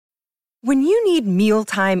When you need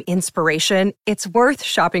mealtime inspiration, it's worth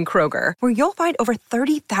shopping Kroger, where you'll find over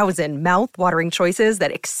 30,000 mouth-watering choices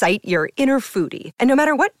that excite your inner foodie. And no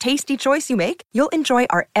matter what tasty choice you make, you'll enjoy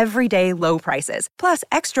our everyday low prices, plus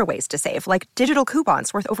extra ways to save, like digital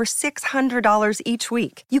coupons worth over $600 each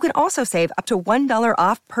week. You can also save up to $1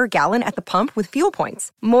 off per gallon at the pump with fuel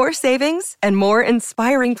points. More savings and more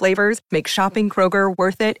inspiring flavors make shopping Kroger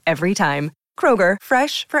worth it every time. Kroger,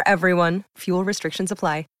 fresh for everyone. Fuel restrictions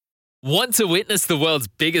apply. Want to witness the world's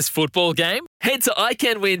biggest football game? Head to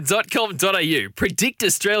iCanWin.com.au, predict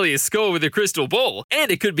Australia's score with a crystal ball, and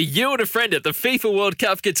it could be you and a friend at the FIFA World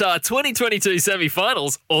Cup Qatar 2022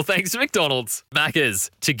 semi-finals, all thanks to McDonald's. Maccas,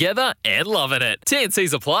 together and loving it.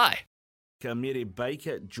 TNCs apply. Mere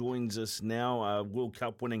Baker joins us now, World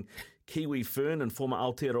Cup winning Kiwi Fern and former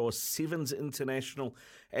Aotearoa Sevens international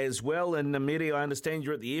as well. And Mere, I understand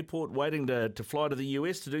you're at the airport waiting to fly to the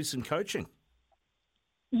US to do some coaching.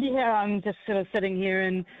 Yeah, I'm just sort of sitting here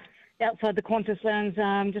and outside the Qantas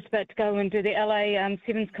Lounge, just about to go and do the LA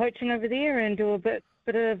Sevens coaching over there and do a bit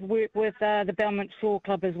of work with the Belmont Shore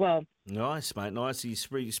Club as well. Nice, mate, nice.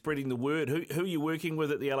 You're spreading the word. Who are you working with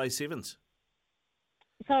at the LA Sevens?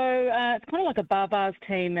 So it's kind of like a Barbars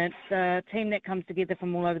team. It's a team that comes together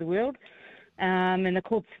from all over the world, and they're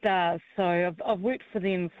called Stars. So I've worked for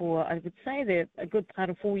them for, I would say, they're a good part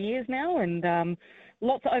of 4 years now, and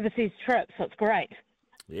lots of overseas trips, so it's great.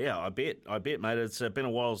 Yeah, I bet, mate. It's been a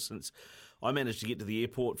while since I managed to get to the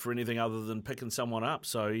airport for anything other than picking someone up.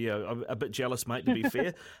 So, yeah, I'm a bit jealous, mate, to be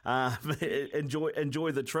fair.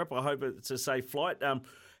 Enjoy the trip. I hope it's a safe flight.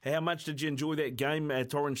 How much did you enjoy that game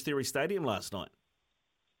at Orange Theory Stadium last night?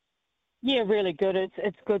 Yeah, really good.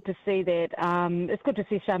 It's good to see that. It's good to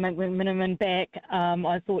see Charmaine McMenamin back.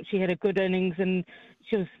 I thought she had a good innings, and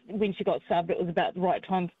when she got subbed, it was about the right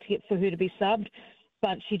time for her to be subbed.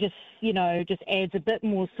 But she just adds a bit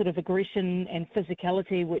more sort of aggression and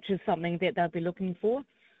physicality, which is something that they'll be looking for.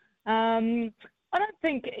 I don't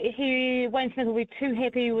think Wayne Smith will be too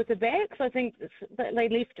happy with the backs. I think that they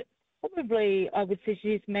left probably, I would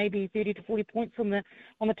suggest, maybe 30 to 40 points on the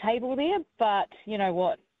table there. But you know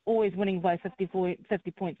what? Always winning by 50 points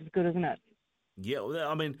is good, isn't it? Yeah,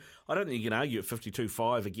 I mean, I don't think you can argue at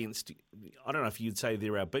 52-5 against, I don't know if you'd say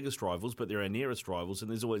they're our biggest rivals, but they're our nearest rivals, and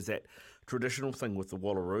there's always that traditional thing with the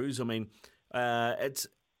Wallaroos. I mean, I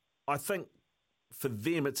think for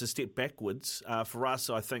them it's a step backwards. For us,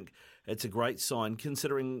 I think it's a great sign,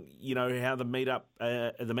 considering, how the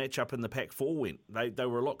matchup in the Pac-4 went. They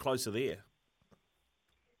were a lot closer there.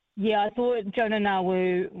 Yeah, I thought Jonah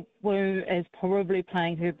Nawu is probably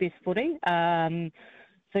playing her best footy.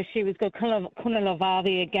 So she was good.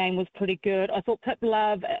 Kunalavavi again was pretty good. I thought Pip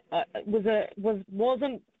Love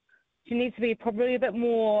wasn't. She needs to be probably a bit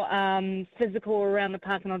more physical around the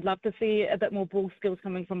park, and I'd love to see a bit more ball skills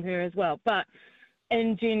coming from her as well. But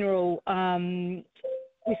in general,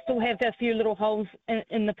 we still have a few little holes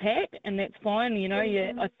in the pack, and that's fine.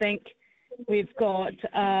 I think we've got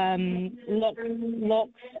locks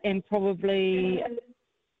and probably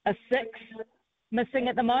a 6 missing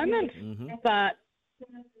at the moment, but.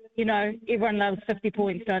 Everyone loves 50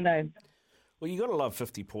 points, don't they? Well, you got to love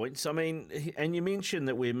 50 points. I mean, and you mentioned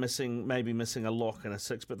that we're maybe missing a lock and a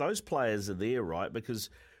 6, but those players are there, right? Because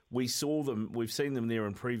we've seen them there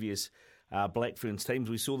in previous Black Ferns teams.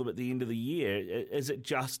 We saw them at the end of the year. Is it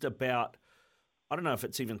just about, I don't know if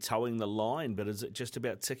it's even towing the line, but is it just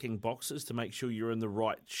about ticking boxes to make sure you're in the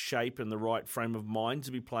right shape and the right frame of mind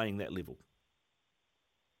to be playing that level?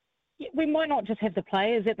 We might not just have the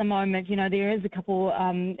players at the moment. There is a couple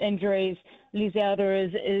injuries. Liz Elder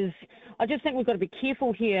is. I just think we've got to be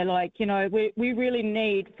careful here. We really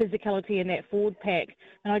need physicality in that forward pack,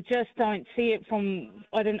 and I just don't see it from.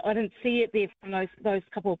 I didn't see it there from those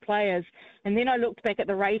couple of players. And then I looked back at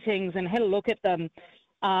the ratings and had a look at them,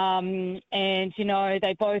 and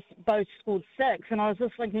they both scored 6, and I was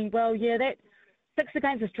just thinking, well, yeah, that 6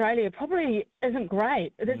 against Australia probably isn't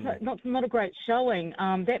great. It's not a great showing.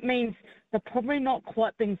 That means they're probably not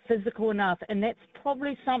quite being physical enough, and that's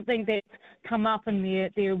probably something that's come up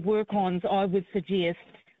in their work-ons, I would suggest,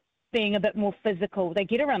 being a bit more physical. They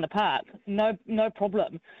get around the park, no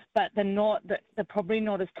problem, but they're probably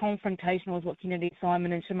not as confrontational as what Kennedy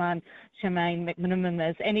Simon and Charmaine McMenamin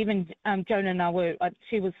is. And even Jonah Nawu,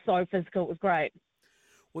 she was so physical, it was great.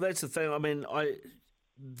 Well, that's the thing. I mean,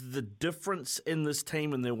 the difference in this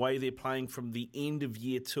team and the way they're playing from the end of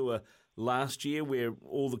year tour last year, where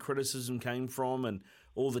all the criticism came from and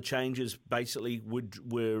all the changes basically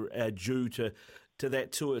were due to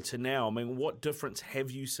that tour to now. I mean, what difference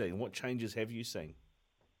have you seen? What changes have you seen?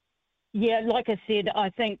 Yeah, like I said,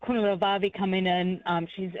 I think Kunalavavi coming in,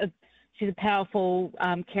 she's a powerful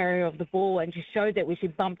carrier of the ball, and she showed that when she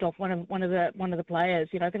bumped off one of the players.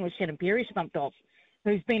 I think it was Shannon Berry she bumped off,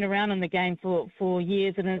 who's been around in the game for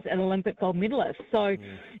years and is an Olympic gold medalist. So,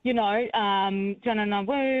 Jana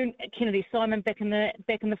Nawoon, Kennedy Simon back in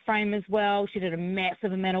the frame as well. She did a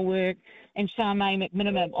massive amount of work, and Charmaine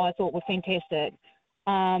McMiniman I thought were fantastic.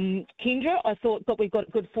 Kendra, I thought that we got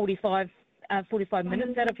a good 45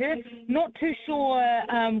 minutes out of her. Not too sure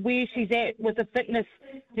where she's at with the fitness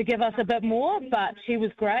to give us a bit more, but she was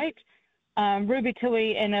great. Ruby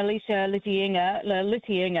Tui and Alicia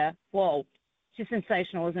Litienga, whoa, she's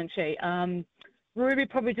sensational, isn't she? Ruby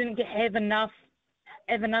probably didn't have enough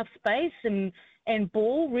space and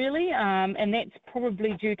ball, really, and that's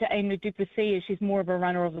probably due to Amy Duplessis, as she's more of a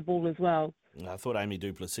runner of the ball as well. I thought Amy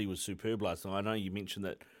Duplessis was superb last night. I know you mentioned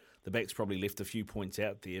that the backs probably left a few points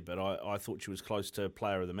out there, but I thought she was close to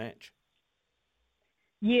player of the match.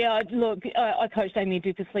 Yeah, look, I coached Amy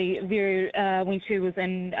Duplessis when she was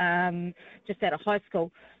in just out of high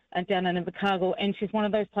school down in Invercargill, and she's one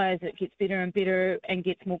of those players that gets better and better and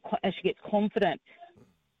gets more as she gets confident.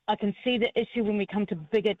 I can see the issue when we come to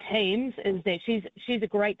bigger teams is that she's a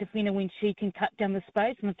great defender when she can cut down the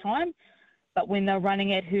space and the time. But when they're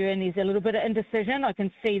running at her and there's a little bit of indecision, I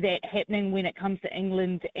can see that happening when it comes to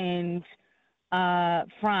England and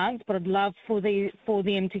France. But I'd love for them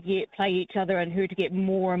to play each other and her to get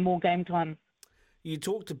more and more game time. You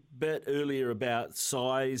talked a bit earlier about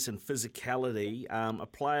size and physicality. A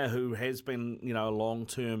player who has been, a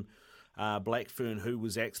long-term Black Fern who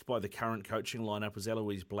was axed by the current coaching lineup was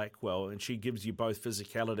Eloise Blackwell, and she gives you both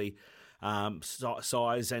physicality,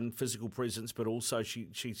 size and physical presence, but also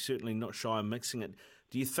she's certainly not shy of mixing it.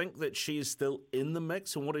 Do you think that she is still in the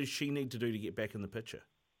mix, and what does she need to do to get back in the picture?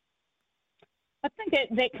 I think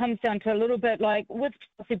that comes down to a little bit like with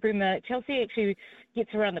Chelsea Bremer. Chelsea actually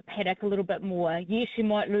gets around the paddock a little bit more. Yes, she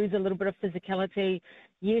might lose a little bit of physicality.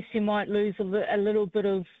 Yes, she might lose a little bit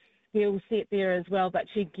of skill set there as well, but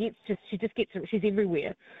she's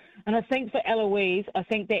everywhere. And I think for Eloise, I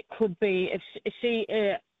think that could be if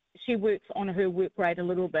she works on her work rate a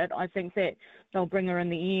little bit, I think that they'll bring her in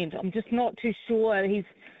the end. I'm just not too sure.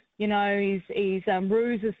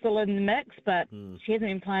 Ruse is still in the mix, but she hasn't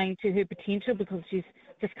been playing to her potential because she's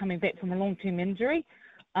just coming back from a long-term injury.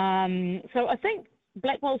 So I think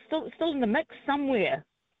Blackwell's still in the mix somewhere.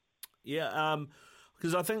 Yeah,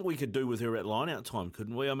 because I think we could do with her at line-out time,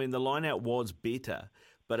 couldn't we? I mean, the line-out was better,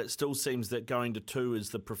 but it still seems that going to two is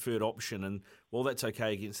the preferred option. And, well, that's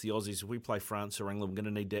okay against the Aussies. If we play France or England, we're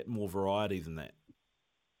going to need that more variety than that.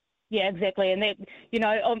 Yeah, exactly. And that,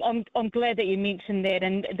 I'm glad that you mentioned that,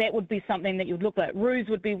 and that would be something that you'd look at. Ruse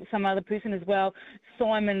would be some other person as well.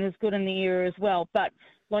 Simon is good in the area as well. But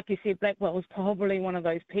like you said, Blackwell is probably one of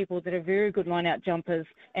those people that are very good line-out jumpers,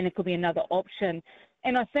 and it could be another option.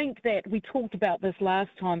 And I think that we talked about this last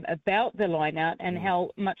time about the line-out and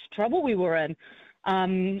how much trouble we were in.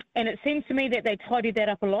 And it seems to me that they tidied that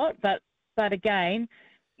up a lot. But again,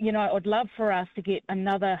 I'd love for us to get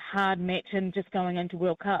another hard match and just going into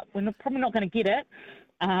World Cup. We're probably not going to get it.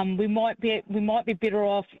 We might be better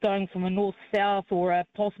off going from a north-south or a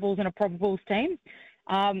possibles and a probables team.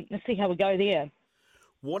 Let's see how we go there.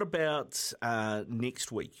 What about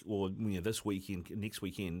next week or this weekend? Next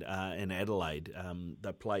weekend in Adelaide,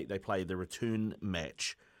 they play the return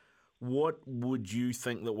match. What would you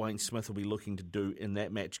think that Wayne Smith will be looking to do in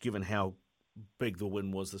that match, given how big the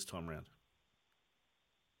win was this time round?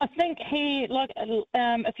 I think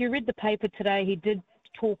if you read the paper today, he did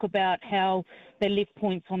talk about how they left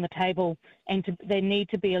points on the table and they need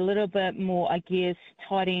to be a little bit more, I guess,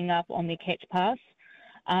 tidying up on their catch pass.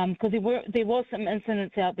 Because there was some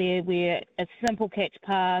incidents out there where a simple catch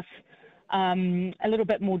pass, a little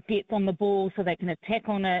bit more depth on the ball so they can attack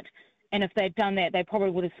on it, and if they'd done that, they probably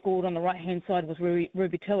would have scored on the right-hand side with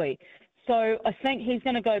Ruby Tui. So I think he's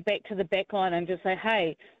going to go back to the back line and just say,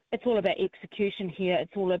 hey, it's all about execution here.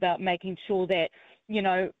 It's all about making sure that,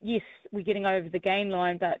 yes, we're getting over the game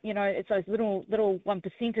line, but, it's those little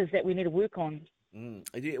 1%ers that we need to work on.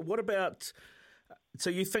 What about... So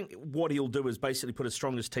you think what he'll do is basically put his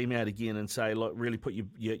strongest team out again and say, look, really put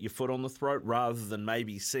your foot on the throat, rather than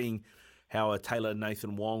maybe seeing how a Taylor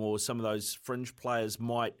Nathan Wong or some of those fringe players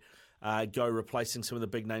might go replacing some of the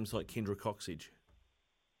big names like Kendra Coxedge?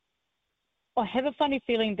 I have a funny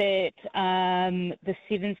feeling that the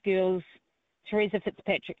Sevens girls, Teresa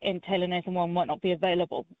Fitzpatrick and Taylor Nathan Wong, might not be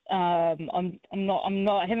available. I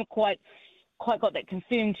haven't quite got that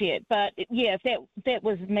confirmed yet. But yeah, if that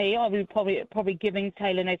was me, I would probably giving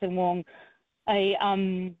Taylor Nathan Wong a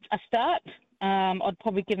start. I'd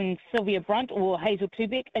probably given Sylvia Brunt or Hazel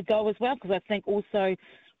Tubeck a go as well, because I think also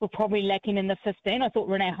were probably lacking in the 15. I thought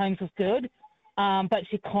Renee Holmes was good, but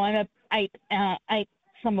she kind of ate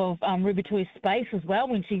some of Ruby Tui's space as well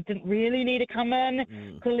when she didn't really need to come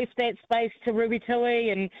in. Could have left that space to Ruby Tui,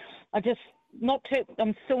 and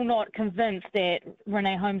I'm still not convinced that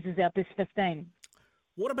Renee Holmes is our best 15.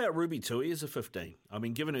 What about Ruby Tui as a 15? I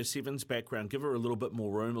mean, given her sevens background, give her a little bit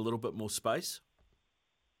more room, a little bit more space.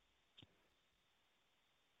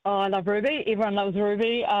 Oh, I love Ruby. Everyone loves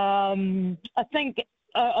Ruby. I think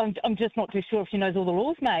I'm just not too sure if she knows all the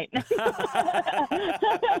rules, mate.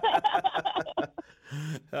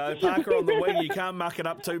 Park her on the wing. You can't muck it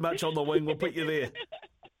up too much on the wing. We'll put you there.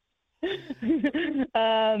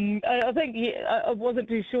 I think I wasn't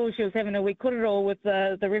too sure she was having a wee korero with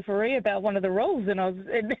the referee about one of the rules, and I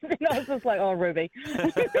was just like, oh, Ruby.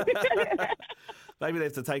 Maybe they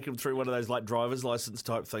have to take him through one of those like driver's license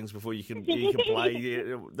type things before you can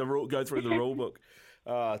play go through the rule book.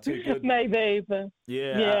 Too good. Maybe, but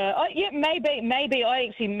yeah, maybe. I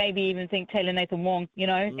actually maybe even think Taylor Nathan Wong,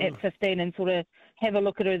 at 15, and sort of have a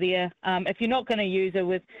look at her there. If you're not going to use her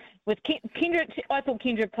with Kendra, I thought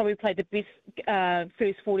Kendra probably played the best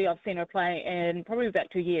first 40 I've seen her play in probably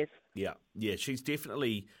about 2 years. Yeah, she's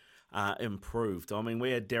definitely improved. I mean,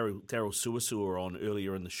 we had Daryl Suasua on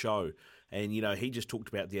earlier in the show, and he just talked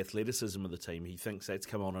about the athleticism of the team. He thinks that's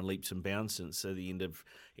come on in leaps and bounds since the end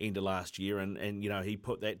of last year, and he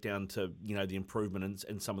put that down to the improvement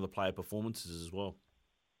in some of the player performances as well.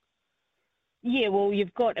 Yeah, well,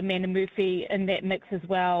 you've got Amanda Murphy in that mix as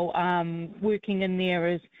well, working in there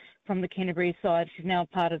as from the Canterbury side. She's now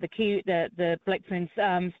part of the Black Ferns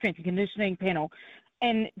strength and conditioning panel.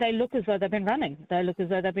 And they look as though they've been running. They look as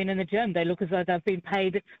though they've been in the gym. They look as though they've been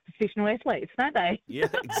paid professional athletes, don't they? Yeah,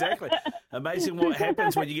 exactly. Amazing what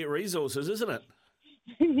happens when you get resources, isn't it?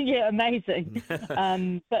 Yeah, amazing.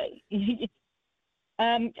 But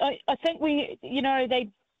I think they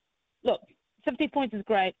look. 50 points is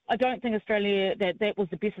great. I don't think Australia that was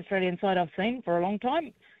the best Australian side I've seen for a long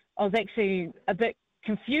time. I was actually a bit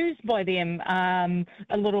confused by them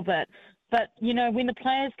a little bit. But, when the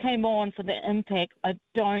players came on for the impact, I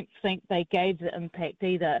don't think they gave the impact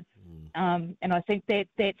either. And I think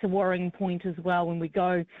that's a worrying point as well when we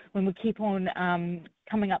keep on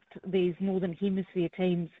coming up to these Northern Hemisphere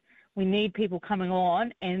teams. We need people coming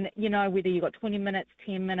on, and, whether you've got 20 minutes,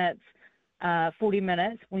 10 minutes, 40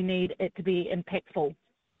 minutes, we need it to be impactful.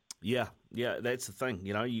 Yeah, that's the thing.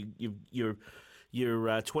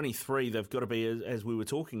 You're 23. They've got to be, as we were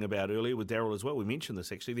talking about earlier with Daryl as well. We mentioned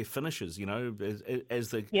this actually. They're finishers, as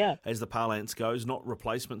the parlance goes, not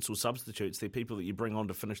replacements or substitutes. They're people that you bring on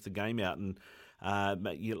to finish the game out. And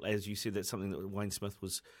as you said, that's something that Wayne Smith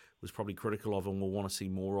was probably critical of, and we'll want to see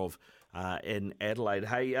more of in Adelaide.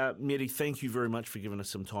 Hey, Mary, thank you very much for giving us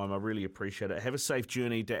some time. I really appreciate it. Have a safe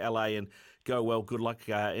journey to LA and go well. Good luck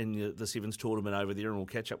in the Sevens tournament over there, and we'll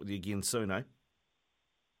catch up with you again soon, eh?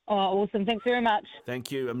 Oh, awesome. Thanks very much.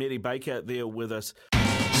 Thank you. Mary Baker there with us.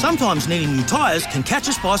 Sometimes needing new tyres can catch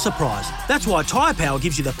us by surprise. That's why Tyre Power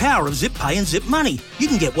gives you the power of Zip Pay and Zip Money. You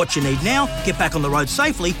can get what you need now, get back on the road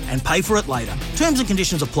safely and pay for it later. Terms and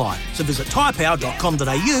conditions apply. So visit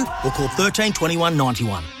tyrepower.com.au or call 13 21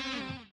 91.